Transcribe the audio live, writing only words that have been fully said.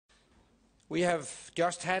We have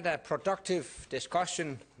just had a productive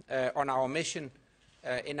discussion on our mission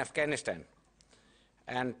in Afghanistan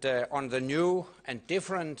and on the new and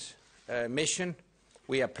different mission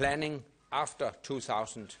we are planning after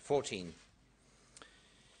 2014.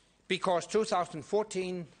 Because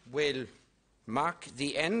 2014 will mark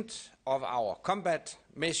the end of our combat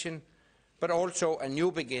mission, but also a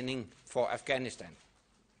new beginning for Afghanistan.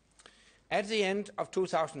 At the end of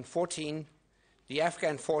 2014, the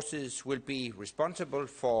Afghan forces will be responsible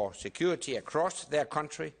for security across their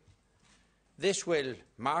country. This will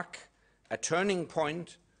mark a turning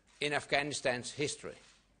point in Afghanistan's history.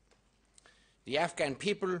 The Afghan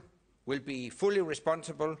people will be fully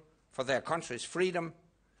responsible for their country's freedom,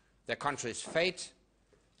 their country's fate,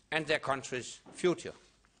 and their country's future.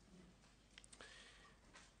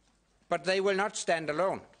 But they will not stand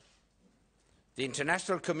alone. The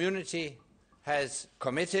international community has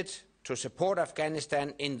committed to support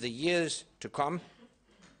Afghanistan in the years to come.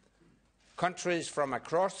 Countries from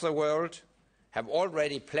across the world have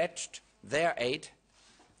already pledged their aid,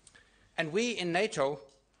 and we in NATO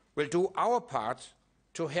will do our part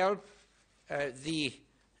to help the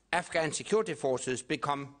Afghan security forces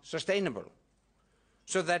become sustainable,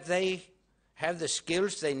 so that they have the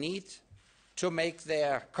skills they need to make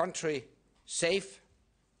their country safe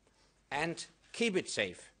and keep it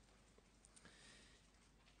safe.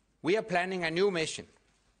 We are planning a new mission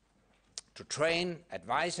to train,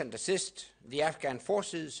 advise and assist the Afghan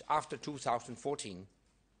forces after 2014.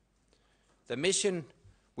 The mission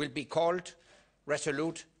will be called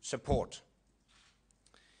Resolute Support.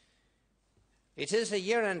 It is a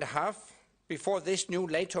year and a half before this new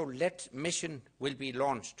NATO-led mission will be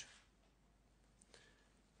launched.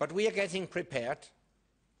 But we are getting prepared.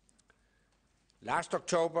 Last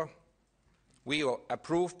October, we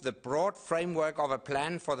approved the broad framework of a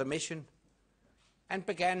plan for the mission and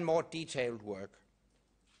began more detailed work.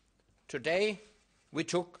 Today, we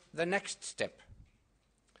took the next step.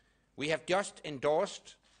 We have just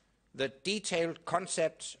endorsed the detailed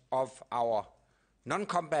concepts of our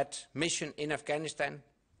non-combat mission in Afghanistan.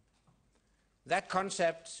 That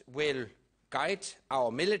concept will guide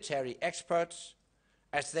our military experts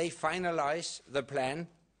as they finalize the plan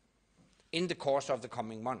in the course of the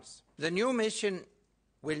coming months. The new mission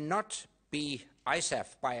will not be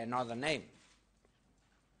ISAF by another name.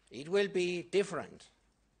 It will be different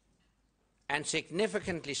and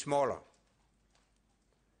significantly smaller.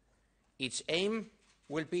 Its aim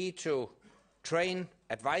will be to train,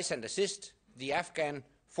 advise and assist the Afghan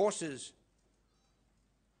forces,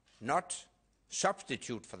 not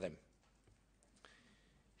substitute for them.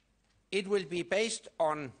 It will be based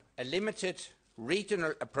on a limited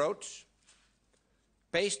regional approach,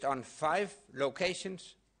 based on 5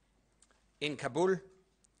 locations in Kabul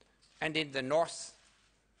and in the north,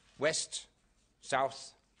 west,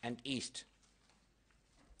 south and east.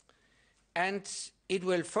 And it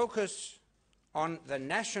will focus on the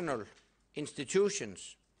national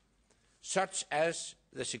institutions such as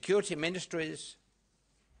the security ministries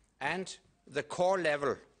and the core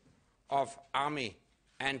level of army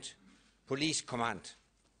and police command.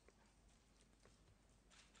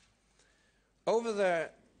 Over the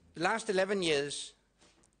last 11 years,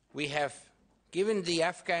 we have given the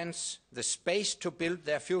Afghans the space to build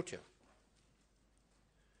their future.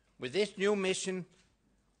 With this new mission,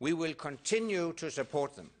 we will continue to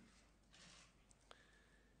support them.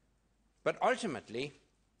 But ultimately,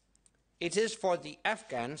 it is for the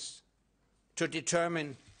Afghans to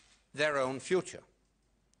determine their own future.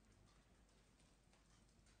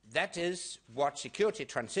 That is what security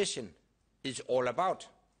transition is all about.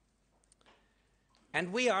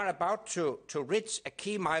 And we are about to reach a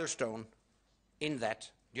key milestone in that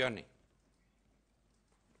journey.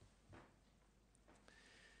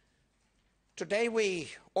 Today we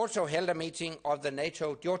also held a meeting of the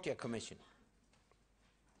NATO-Georgia Commission.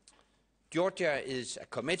 Georgia is a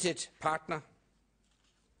committed partner,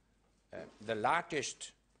 the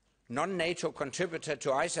largest non-NATO contributor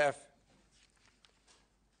to ISAF,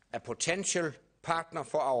 a potential partner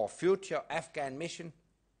for our future Afghan mission,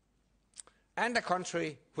 and a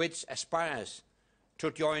country which aspires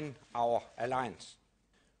to join our alliance.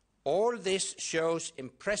 All this shows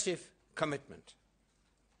impressive commitment,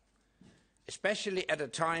 especially at a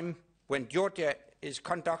time when Georgia is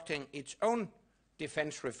conducting its own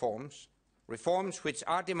defense reforms which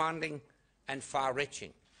are demanding and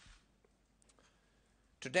far-reaching.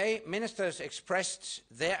 Today, ministers expressed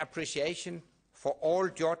their appreciation for all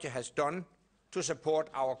Georgia has done to support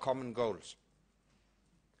our common goals.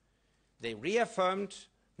 They reaffirmed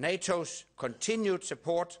NATO's continued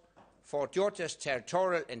support for Georgia's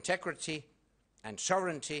territorial integrity and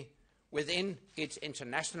sovereignty within its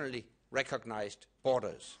internationally recognized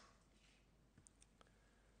borders.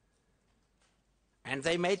 And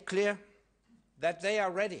they made clear that they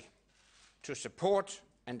are ready to support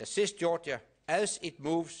and assist Georgia as it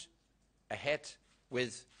moves ahead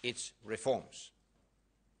with its reforms.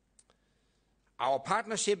 Our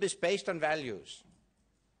partnership is based on values.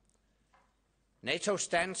 NATO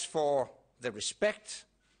stands for the respect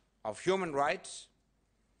of human rights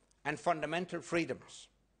and fundamental freedoms.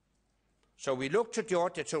 So we look to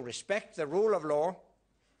Georgia to respect the rule of law,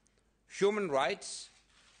 human rights,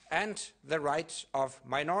 and the rights of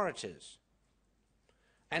minorities.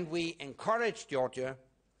 And we encourage Georgia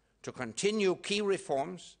to continue key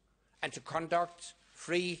reforms and to conduct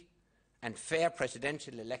free and fair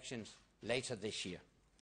presidential elections later this year.